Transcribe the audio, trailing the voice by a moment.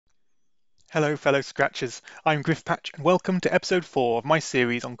Hello fellow Scratchers, I'm Griffpatch and welcome to episode 4 of my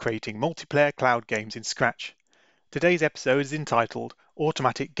series on creating multiplayer cloud games in Scratch. Today's episode is entitled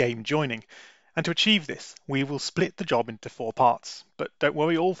Automatic Game Joining, and to achieve this we will split the job into 4 parts, but don't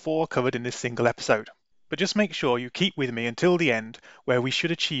worry, all 4 are covered in this single episode. But just make sure you keep with me until the end, where we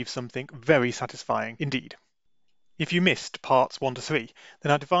should achieve something very satisfying indeed. If you missed parts 1 to 3,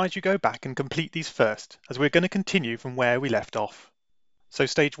 then I'd advise you go back and complete these first, as we're going to continue from where we left off. So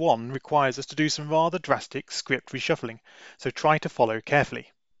stage 1 requires us to do some rather drastic script reshuffling, so try to follow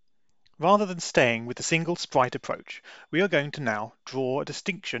carefully. Rather than staying with the single sprite approach, we are going to now draw a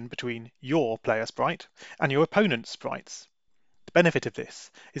distinction between your player sprite and your opponent's sprites. The benefit of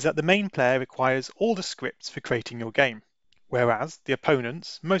this is that the main player requires all the scripts for creating your game, whereas the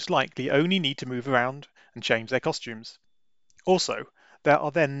opponents most likely only need to move around and change their costumes. Also, there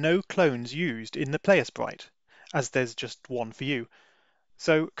are then no clones used in the player sprite, as there's just one for you.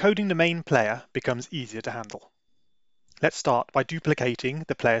 So coding the main player becomes easier to handle. Let's start by duplicating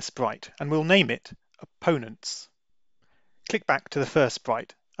the player sprite, and we'll name it Opponents. Click back to the first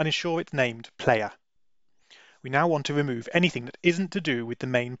sprite and ensure it's named Player. We now want to remove anything that isn't to do with the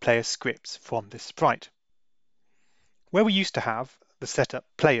main player scripts from this sprite. Where we used to have the setup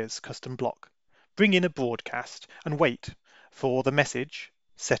players custom block, bring in a broadcast and wait for the message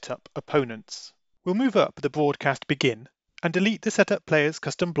setup opponents. We'll move up the broadcast begin and delete the setup players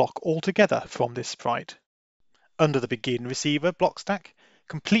custom block altogether from this sprite. Under the begin receiver block stack,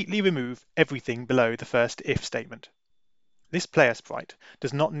 completely remove everything below the first if statement. This player sprite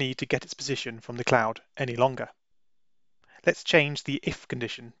does not need to get its position from the cloud any longer. Let's change the if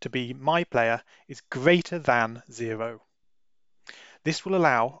condition to be my player is greater than 0. This will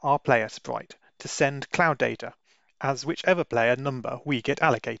allow our player sprite to send cloud data as whichever player number we get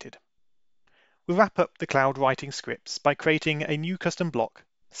allocated. We'll wrap up the cloud writing scripts by creating a new custom block,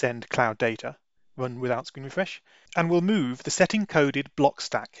 send cloud data, run without screen refresh, and we'll move the setting coded block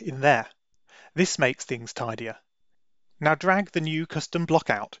stack in there. This makes things tidier. Now drag the new custom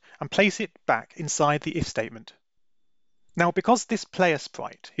block out and place it back inside the if statement. Now because this player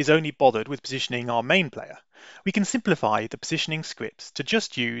sprite is only bothered with positioning our main player, we can simplify the positioning scripts to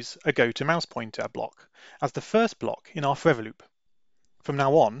just use a go to mouse pointer block as the first block in our forever loop. From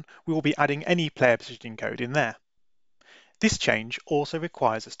now on, we will be adding any player positioning code in there. This change also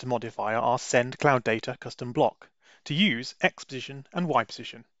requires us to modify our send cloud data custom block to use X position and Y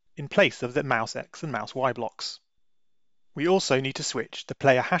position in place of the mouse X and mouse Y blocks. We also need to switch the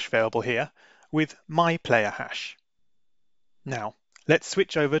player hash variable here with my player hash. Now, let's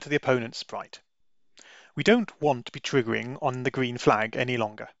switch over to the opponent sprite. We don't want to be triggering on the green flag any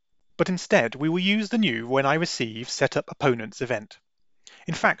longer, but instead we will use the new when I receive setup opponents event.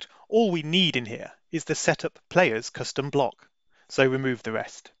 In fact, all we need in here is the setup players custom block, so remove the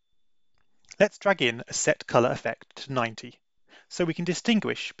rest. Let's drag in a set color effect to 90, so we can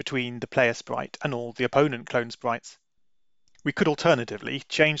distinguish between the player sprite and all the opponent clone sprites. We could alternatively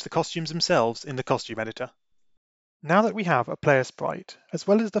change the costumes themselves in the costume editor. Now that we have a player sprite, as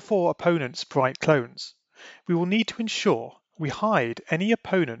well as the 4 opponent sprite clones, we will need to ensure we hide any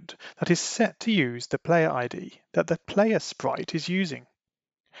opponent that is set to use the player ID that the player sprite is using.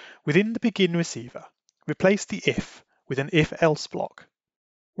 Within the begin receiver, replace the if with an if-else block.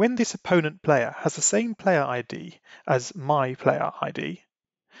 When this opponent player has the same player ID as my player ID,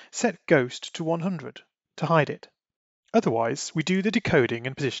 set ghost to 100 to hide it. Otherwise, we do the decoding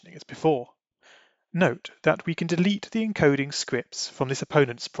and positioning as before. Note that we can delete the encoding scripts from this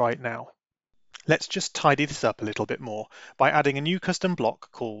opponent sprite now. Let's just tidy this up a little bit more by adding a new custom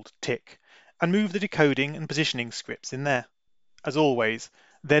block called tick and move the decoding and positioning scripts in there. As always,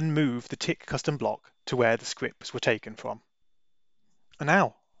 then move the tick custom block to where the scripts were taken from. And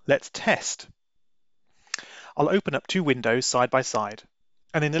now, let's test. I'll open up 2 windows side by side,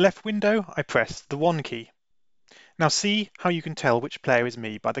 and in the left window I press the 1 key. Now see how you can tell which player is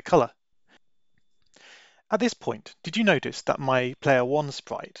me by the color. At this point, did you notice that my player 1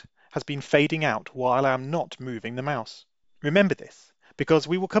 sprite has been fading out while I am not moving the mouse? Remember this, because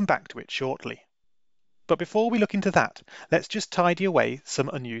we will come back to it shortly. But before we look into that, let's just tidy away some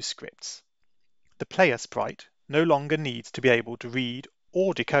unused scripts. The player sprite no longer needs to be able to read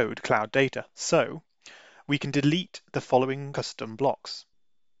or decode cloud data, so we can delete the following custom blocks.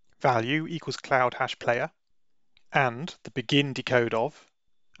 Value equals cloud hash player, and the begin decode of,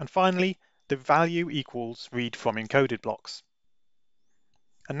 and finally the value equals read from encoded blocks.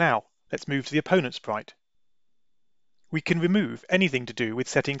 And now let's move to the opponent sprite. We can remove anything to do with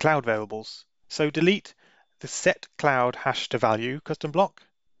setting cloud variables, so delete the set cloud hash to value custom block,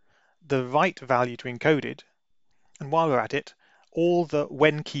 the write value to encoded, and while we're at it, all the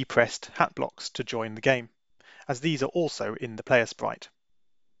when key pressed hat blocks to join the game, as these are also in the player sprite.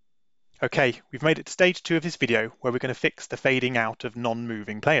 Okay, we've made it to stage 2 of this video where we're going to fix the fading out of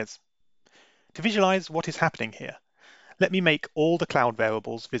non-moving players. To visualize what is happening here, let me make all the cloud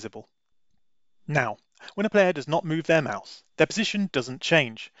variables visible. Now, when a player does not move their mouse, their position doesn't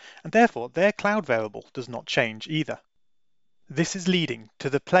change, and therefore their cloud variable does not change either. This is leading to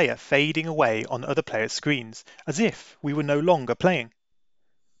the player fading away on other players' screens, as if we were no longer playing.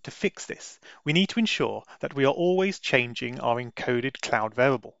 To fix this, we need to ensure that we are always changing our encoded cloud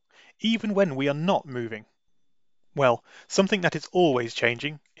variable, even when we are not moving. Well, something that is always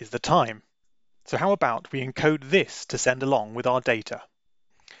changing is the time. So how about we encode this to send along with our data?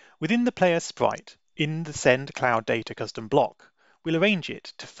 Within the player sprite, in the send cloud data custom block, we'll arrange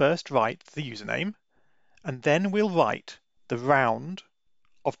it to first write the username, and then we'll write the round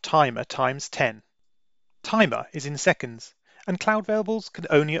of timer times 10. Timer is in seconds, and cloud variables can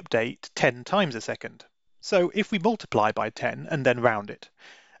only update 10 times a second. So if we multiply by 10 and then round it,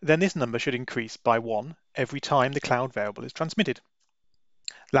 then this number should increase by 1 every time the cloud variable is transmitted.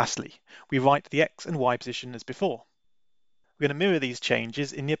 Lastly, we write the X and Y position as before. We're going to mirror these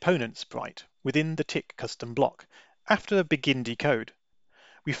changes in the opponent sprite within the tick custom block. After begin decode,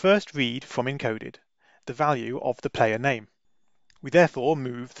 we first read from encoded the value of the player name. We therefore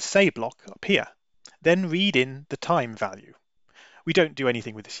move the say block up here, then read in the time value. We don't do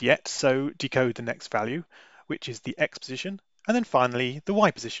anything with this yet, so decode the next value, which is the X position, and then finally the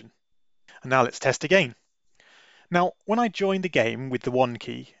Y position. And now let's test again. Now, when I join the game with the 1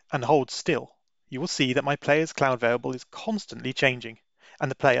 key and hold still, you will see that my player's cloud variable is constantly changing, and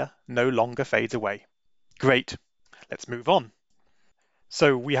the player no longer fades away. Great, let's move on.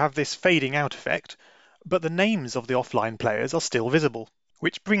 So we have this fading out effect, but the names of the offline players are still visible,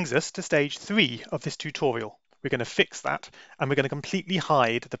 which brings us to stage 3 of this tutorial. We're going to fix that, and we're going to completely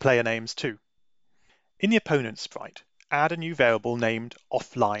hide the player names too. In the opponent sprite, add a new variable named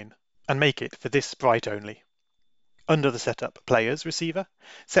offline, and make it for this sprite only. Under the setup players receiver,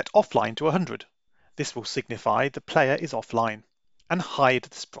 set offline to 100. This will signify the player is offline, and hide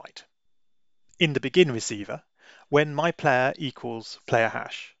the sprite. In the begin receiver, when my player equals player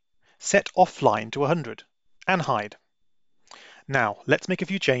hash, set offline to 100 and hide. Now let's make a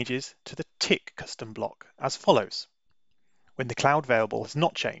few changes to the tick custom block as follows. When the cloud variable has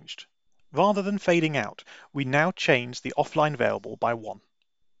not changed, rather than fading out, we now change the offline variable by 1.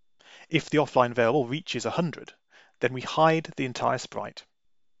 If the offline variable reaches 100, then we hide the entire sprite.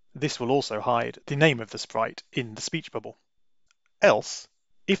 This will also hide the name of the sprite in the speech bubble. Else,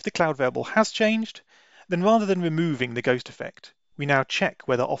 if the cloud variable has changed, then rather than removing the ghost effect, we now check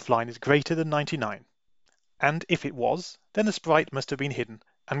whether offline is greater than 99. And if it was, then the sprite must have been hidden,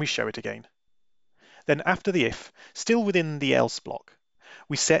 and we show it again. Then after the if, still within the else block,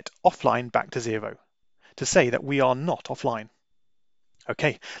 we set offline back to 0 to say that we are not offline.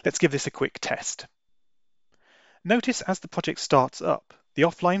 Okay, let's give this a quick test. Notice as the project starts up, the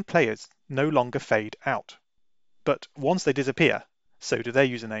offline players no longer fade out. But once they disappear, so do their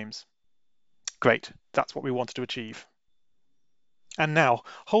usernames. Great, that's what we wanted to achieve. And now,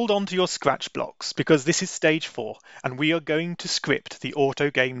 hold on to your Scratch blocks, because this is stage 4, and we are going to script the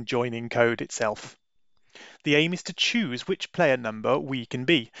auto game joining code itself. The aim is to choose which player number we can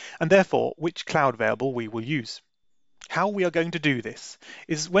be, and therefore which cloud variable we will use. How we are going to do this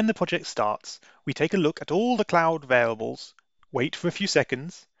is when the project starts, we take a look at all the cloud variables, wait for a few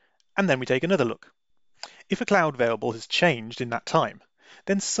seconds, and then we take another look. If a cloud variable has changed in that time,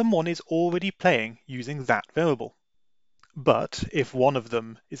 then someone is already playing using that variable. But if one of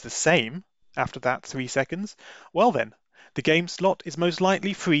them is the same after that 3 seconds, well then, the game slot is most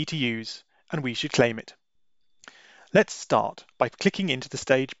likely free to use, and we should claim it. Let's start by clicking into the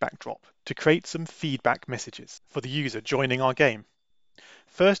stage backdrop to create some feedback messages for the user joining our game.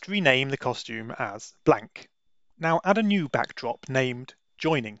 First, rename the costume as blank. Now add a new backdrop named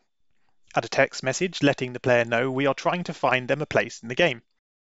joining. Add a text message letting the player know we are trying to find them a place in the game.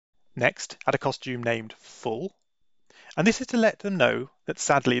 Next, add a costume named full, and this is to let them know that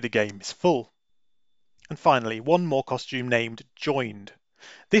sadly the game is full. And finally, one more costume named joined.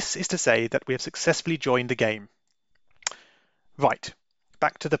 This is to say that we have successfully joined the game. Right,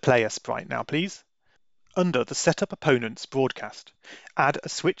 back to the player sprite now, please. Under the Setup Opponents broadcast, add a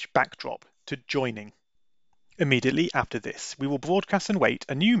switch backdrop to joining. Immediately after this, we will broadcast and wait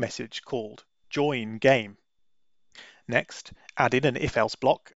a new message called Join Game. Next, add in an if-else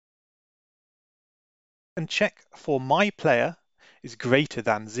block and check for my player is greater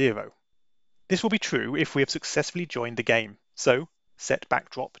than 0. This will be true if we have successfully joined the game, so set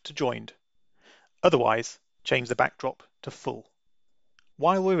backdrop to joined. Otherwise, change the backdrop to full.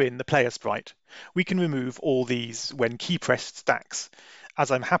 while we're in the player sprite, we can remove all these when key pressed stacks,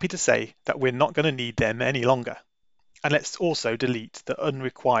 as I'm happy to say that we're not going to need them any longer. And let's also delete the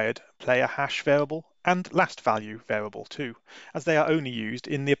unrequired player hash variable and last value variable too, as they are only used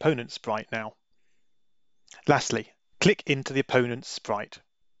in the opponent sprite now. Lastly, click into the opponent's sprite.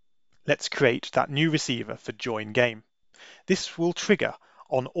 Let's create that new receiver for join game. This will trigger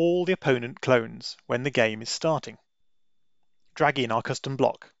on all the opponent clones when the game is starting. Drag in our custom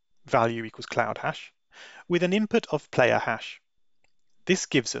block, value equals cloud hash, with an input of player hash. This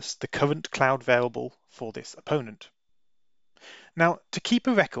gives us the current cloud variable for this opponent. Now, to keep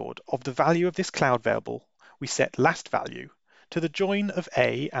a record of the value of this cloud variable, we set last value to the join of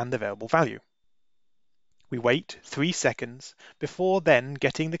A and the variable value. We wait 3 seconds before then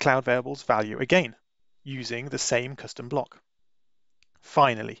getting the cloud variable's value again, using the same custom block.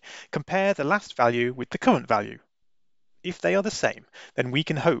 Finally, compare the last value with the current value. If they are the same, then we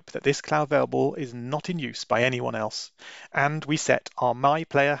can hope that this cloud variable is not in use by anyone else, and we set our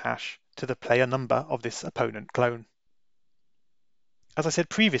myPlayerHash to the player number of this opponent clone. As I said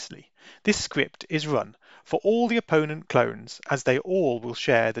previously, this script is run for all the opponent clones as they all will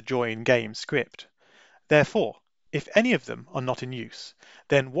share the join game script. Therefore, if any of them are not in use,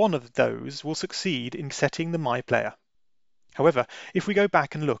 then one of those will succeed in setting the myPlayer. However, if we go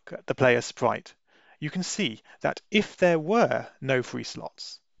back and look at the player sprite, you can see that if there were no free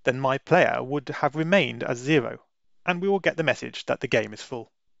slots, then myPlayer would have remained as 0, and we will get the message that the game is full.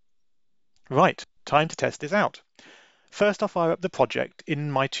 Right, time to test this out. First, I'll fire up the project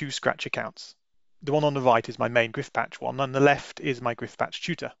in my 2 Scratch accounts. The one on the right is my main Griffpatch one, and the left is my Griffpatch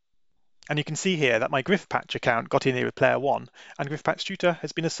tutor. And you can see here that my Griffpatch account got in here with player 1, and Griffpatch tutor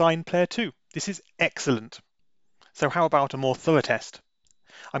has been assigned player 2. This is excellent. So how about a more thorough test?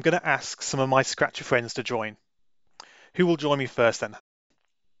 I'm going to ask some of my Scratcher friends to join. Who will join me first then?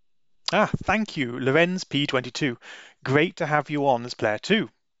 Thank you, Lorenz P22. Great to have you on as player 2.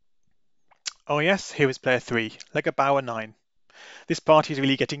 Oh yes, here is player 3, Legabauer 9. This party is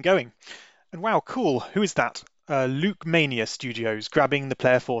really getting going. And wow, cool, who is that? Luke Mania Studios grabbing the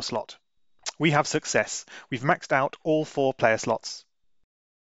player 4 slot. We have success. We've maxed out all 4 player slots.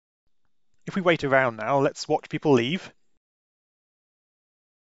 If we wait around now, let's watch people leave.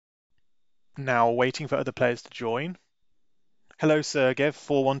 Now waiting for other players to join. Hello,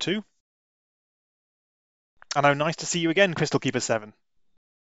 Sergev412. And oh, nice to see you again, Crystal Keeper 7.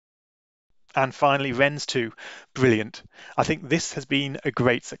 And finally, Renz 2. Brilliant. I think this has been a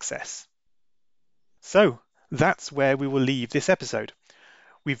great success. So that's where we will leave this episode.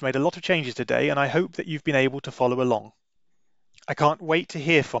 We've made a lot of changes today, and I hope that you've been able to follow along. I can't wait to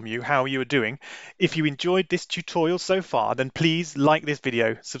hear from you how you are doing. If you enjoyed this tutorial so far, then please like this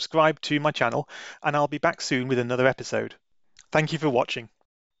video, subscribe to my channel, and I'll be back soon with another episode. Thank you for watching.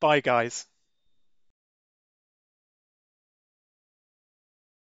 Bye, guys.